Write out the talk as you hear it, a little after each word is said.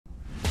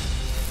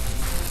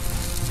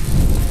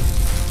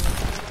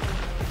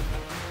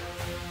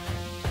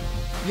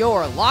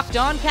Your Locked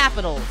On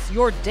Capitals,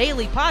 your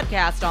daily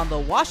podcast on the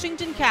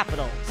Washington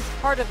Capitals.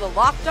 Part of the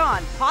Locked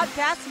On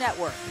Podcast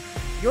Network,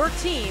 your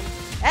team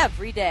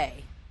every day.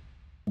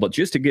 But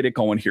just to get it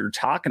going here,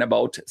 talking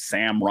about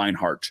Sam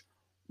Reinhart.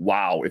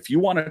 Wow, if you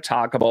want to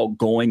talk about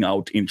going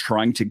out and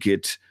trying to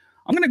get,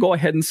 I'm going to go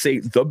ahead and say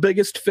the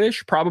biggest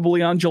fish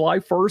probably on July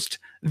 1st,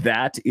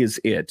 that is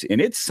it. And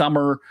it's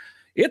summer,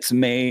 it's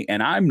May,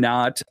 and I'm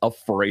not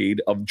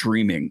afraid of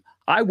dreaming.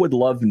 I would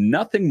love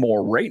nothing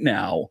more right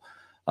now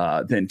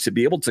than to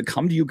be able to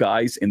come to you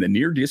guys in the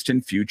near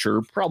distant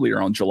future, probably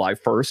around July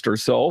 1st or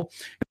so,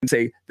 and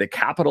say the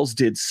Capitals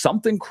did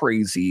something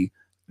crazy.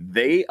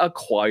 They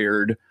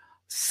acquired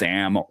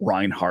Sam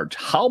Reinhart.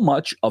 How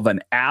much of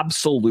an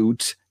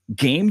absolute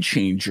game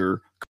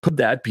changer could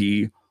that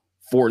be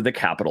for the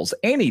Capitals?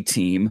 Any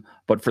team,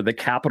 but for the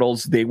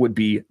Capitals, they would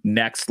be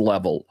next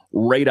level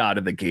right out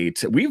of the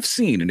gate. We've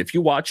seen, and if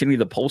you watch any of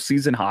the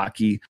postseason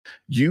hockey,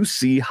 you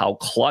see how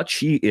clutch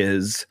he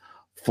is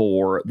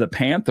for the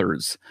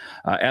Panthers.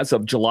 As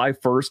of July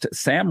 1st,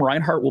 Sam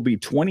Reinhart will be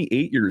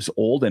 28 years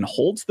old and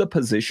holds the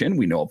position,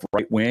 we know, of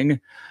right wing.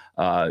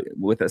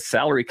 With a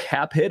salary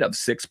cap hit of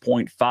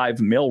 $6.5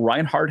 million,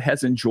 Reinhart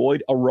has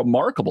enjoyed a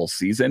remarkable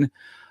season,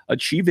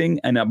 achieving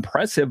an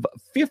impressive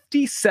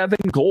 57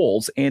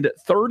 goals and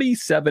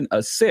 37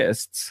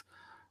 assists,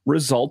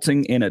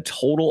 resulting in a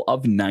total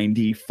of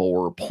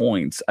 94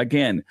 points.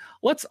 Again,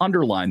 let's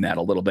underline that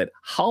a little bit.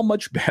 How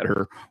much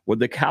better would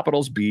the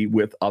Capitals be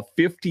with a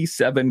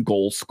 57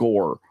 goal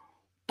score?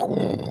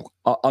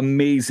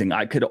 Amazing.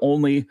 I could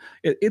only,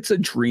 it's a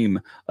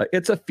dream.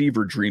 It's a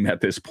fever dream at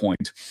this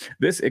point.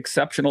 This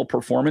exceptional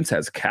performance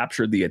has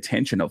captured the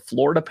attention of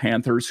Florida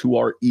Panthers, who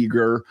are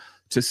eager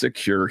to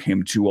secure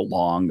him to a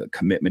long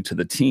commitment to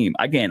the team.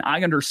 Again,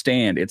 I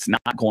understand it's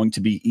not going to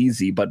be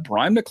easy, but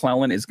Brian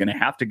McClellan is going to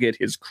have to get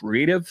his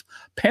creative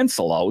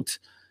pencil out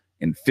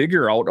and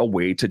figure out a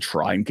way to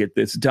try and get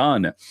this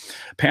done.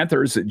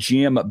 Panthers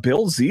GM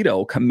Bill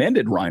Zito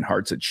commended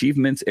Reinhart's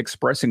achievements,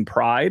 expressing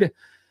pride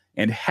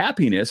and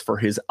happiness for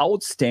his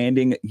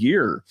outstanding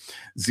year.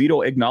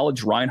 Zito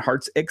acknowledged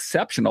Reinhart's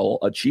exceptional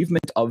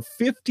achievement of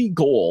 50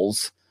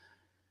 goals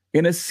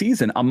in a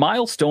season, a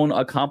milestone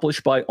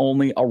accomplished by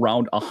only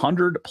around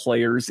 100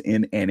 players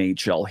in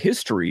NHL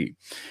history.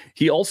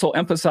 He also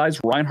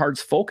emphasized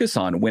Reinhart's focus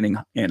on winning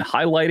and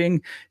highlighting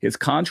his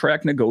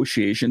contract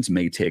negotiations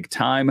may take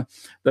time.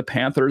 The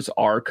Panthers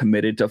are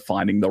committed to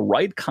finding the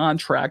right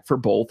contract for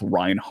both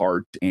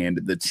Reinhart and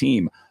the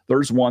team.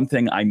 There's one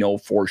thing I know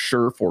for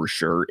sure,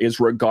 is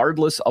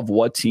regardless of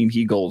what team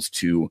he goes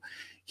to,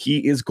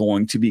 he is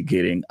going to be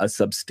getting a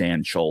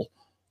substantial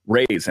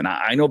raise. And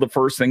I know the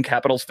first thing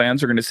Capitals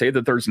fans are going to say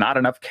that there's not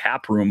enough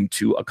cap room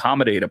to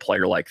accommodate a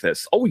player like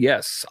this. Oh,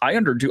 yes, I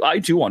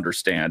do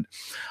understand.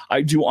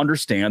 I do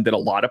understand that a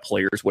lot of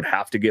players would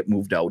have to get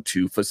moved out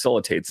to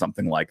facilitate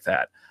something like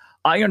that.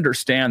 I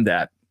understand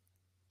that.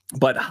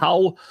 But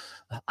how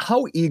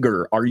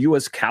eager are you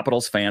as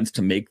Capitals fans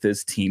to make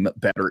this team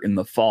better in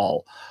the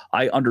fall?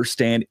 I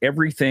understand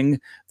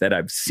everything that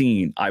I've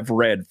seen, I've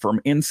read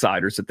from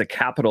insiders that the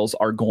Capitals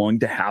are going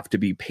to have to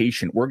be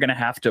patient. We're going to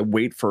have to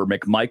wait for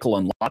McMichael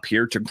and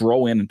Lapierre to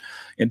grow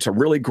into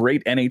really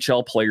great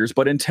NHL players.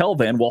 But until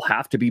then, we'll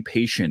have to be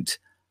patient.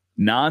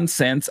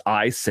 Nonsense,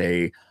 I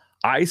say.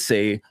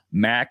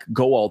 Mac,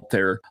 go out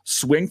there,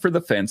 swing for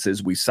the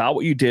fences. We saw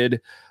what you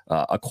did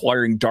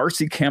acquiring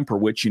Darcy Kemper,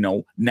 which,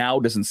 now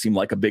doesn't seem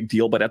like a big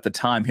deal, but at the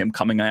time, him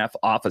coming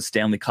off a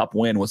Stanley Cup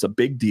win was a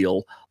big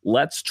deal.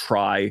 Let's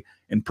try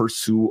and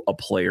pursue a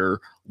player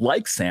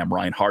like Sam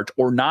Reinhart,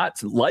 or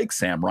not like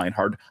Sam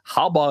Reinhart.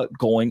 How about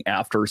going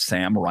after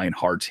Sam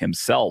Reinhart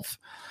himself?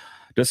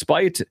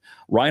 Despite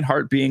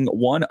Reinhart being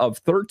one of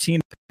 13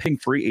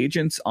 free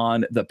agents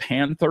on the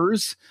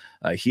Panthers,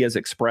 he has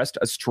expressed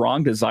a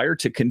strong desire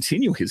to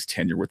continue his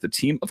tenure with the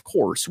team. Of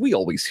course, we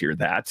always hear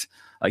that.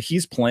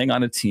 He's playing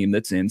on a team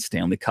that's in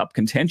Stanley Cup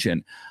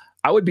contention.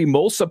 I would be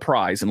most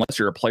surprised, unless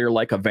you're a player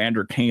like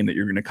Evander Kane, that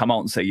you're going to come out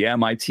and say, yeah,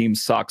 my team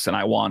sucks and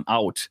I want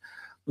out.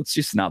 That's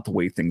just not the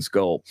way things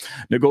go.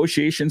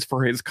 Negotiations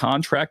for his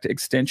contract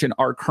extension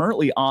are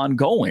currently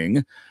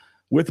ongoing,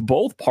 with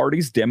both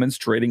parties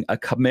demonstrating a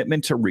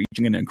commitment to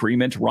reaching an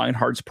agreement.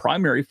 Reinhart's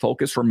primary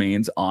focus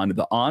remains on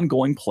the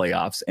ongoing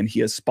playoffs, and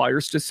he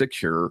aspires to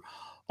secure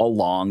a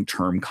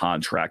long-term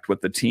contract with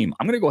the team.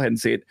 I'm going to go ahead and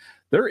say it.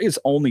 There is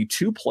only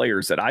two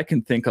players that I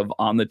can think of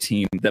on the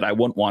team that I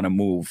wouldn't want to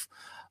move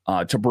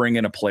to bring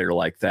in a player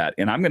like that.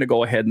 And I'm going to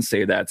go ahead and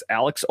say that's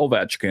Alex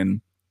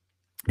Ovechkin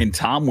and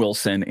Tom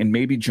Wilson and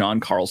maybe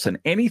John Carlson.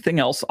 Anything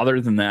else other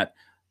than that,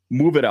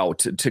 move it out.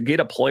 To get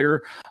a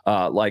player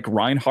like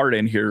Reinhart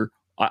in here,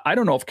 I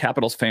don't know if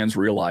Capitals fans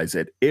realize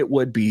it. It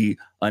would be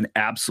an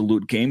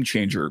absolute game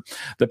changer.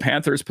 The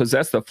Panthers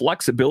possess the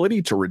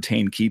flexibility to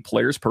retain key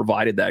players,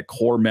 provided that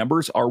core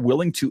members are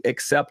willing to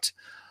accept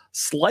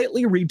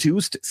slightly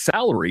reduced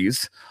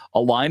salaries,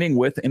 aligning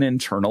with an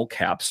internal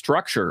cap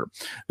structure.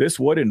 This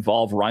would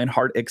involve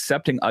Reinhart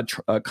accepting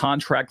a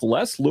contract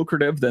less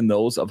lucrative than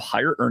those of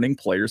higher-earning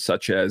players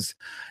such as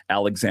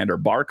Alexander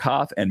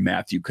Barkov and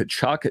Matthew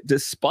Tkachuk,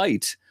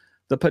 despite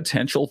the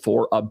potential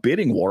for a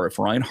bidding war if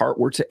Reinhart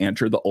were to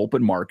enter the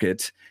open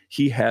market.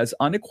 He has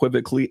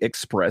unequivocally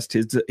expressed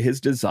his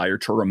desire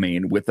to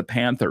remain with the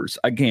Panthers.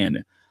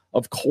 Again,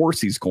 of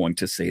course he's going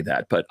to say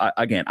that. But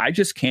again, I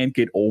just can't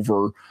get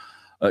over,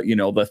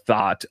 the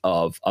thought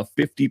of a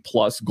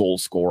 50-plus goal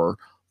scorer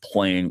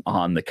playing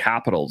on the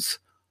Capitals.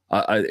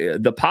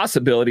 The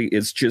possibility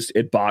is just,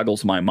 it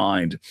boggles my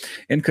mind.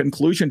 In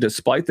conclusion,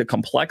 despite the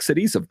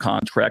complexities of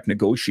contract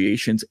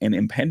negotiations and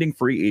impending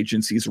free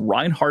agencies,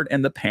 Reinhart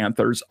and the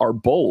Panthers are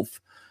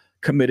both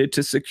committed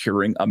to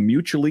securing a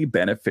mutually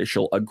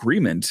beneficial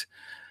agreement.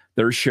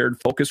 Their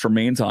shared focus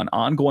remains on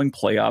ongoing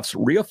playoffs,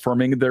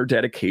 reaffirming their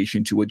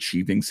dedication to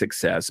achieving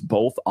success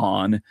both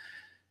on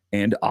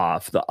and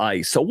off the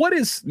ice. So what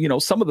is,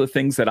 some of the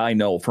things that I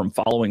know from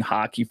following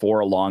hockey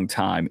for a long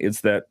time is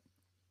that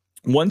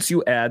once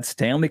you add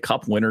Stanley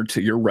Cup winner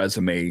to your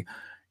resume,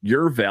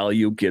 your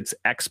value gets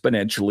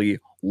exponentially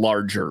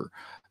larger.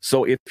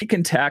 So if he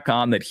can tack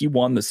on that he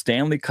won the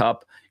Stanley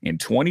Cup in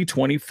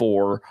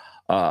 2024,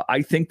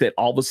 I think that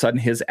all of a sudden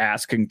his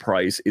asking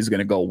price is going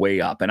to go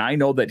way up. And I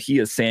know that he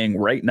is saying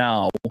right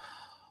now,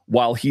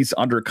 while he's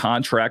under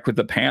contract with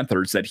the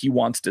Panthers, that he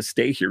wants to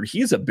stay here.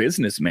 He's a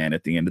businessman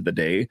at the end of the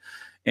day.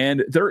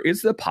 And there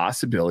is the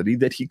possibility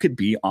that he could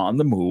be on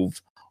the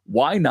move.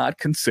 Why not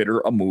consider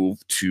a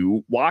move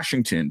to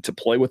Washington to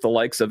play with the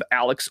likes of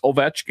Alex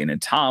Ovechkin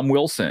and Tom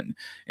Wilson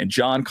and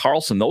John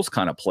Carlson, those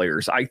kind of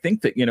players? I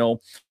think that,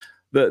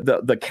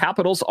 the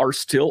Capitals are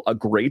still a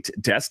great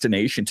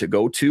destination to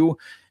go to.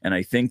 And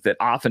I think that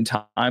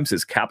oftentimes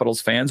as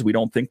Capitals fans, we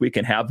don't think we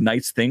can have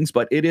nice things,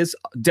 but it is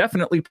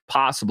definitely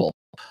possible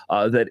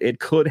that it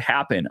could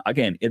happen.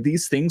 Again, if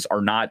these things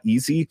are not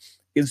easy.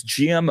 Is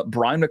GM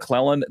Brian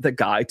McClellan the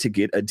guy to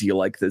get a deal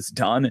like this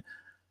done?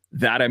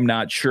 That I'm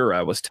not sure.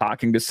 I was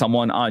talking to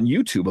someone on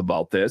YouTube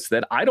about this,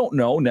 that I don't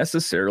know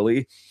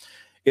necessarily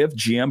if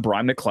GM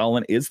Brian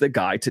McClellan is the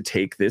guy to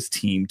take this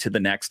team to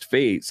the next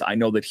phase. I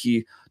know that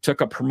he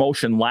took a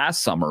promotion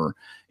last summer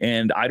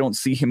and I don't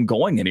see him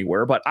going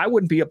anywhere, but I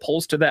wouldn't be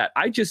opposed to that.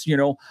 I just,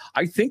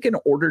 I think in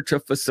order to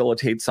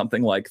facilitate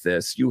something like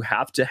this, you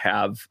have to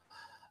have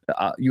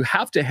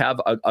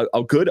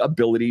a good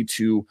ability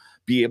to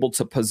be able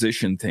to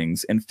position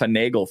things and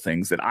finagle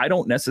things that I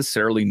don't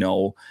necessarily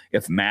know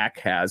if Mac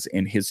has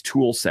in his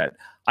tool set.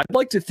 I'd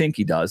like to think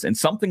he does. And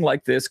something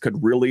like this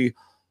could really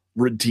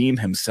redeem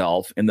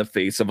himself in the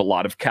face of a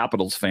lot of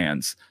Capitals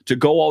fans to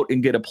go out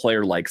and get a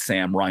player like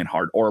Sam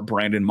Reinhart or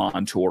Brandon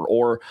Montour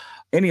or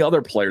any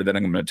other player that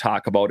I'm going to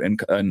talk about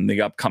in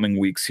the upcoming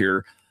weeks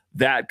here.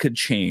 That could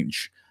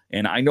change.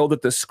 And I know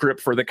that the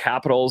script for the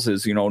Capitals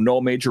is,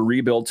 no major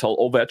rebuild till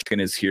Ovechkin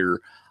is here.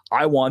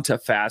 I want to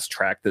fast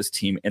track this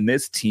team, and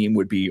this team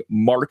would be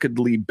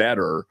markedly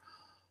better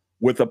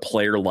with a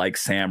player like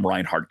Sam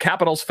Reinhart.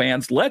 Capitals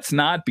fans, let's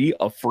not be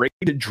afraid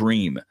to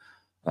dream.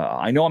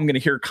 I know I'm going to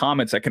hear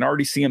comments. I can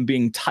already see them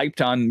being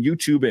typed on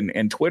YouTube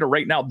and Twitter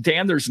right now.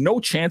 Dan, there's no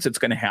chance it's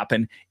going to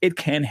happen. It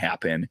can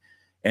happen,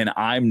 and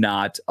I'm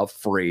not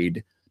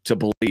afraid to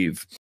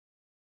believe.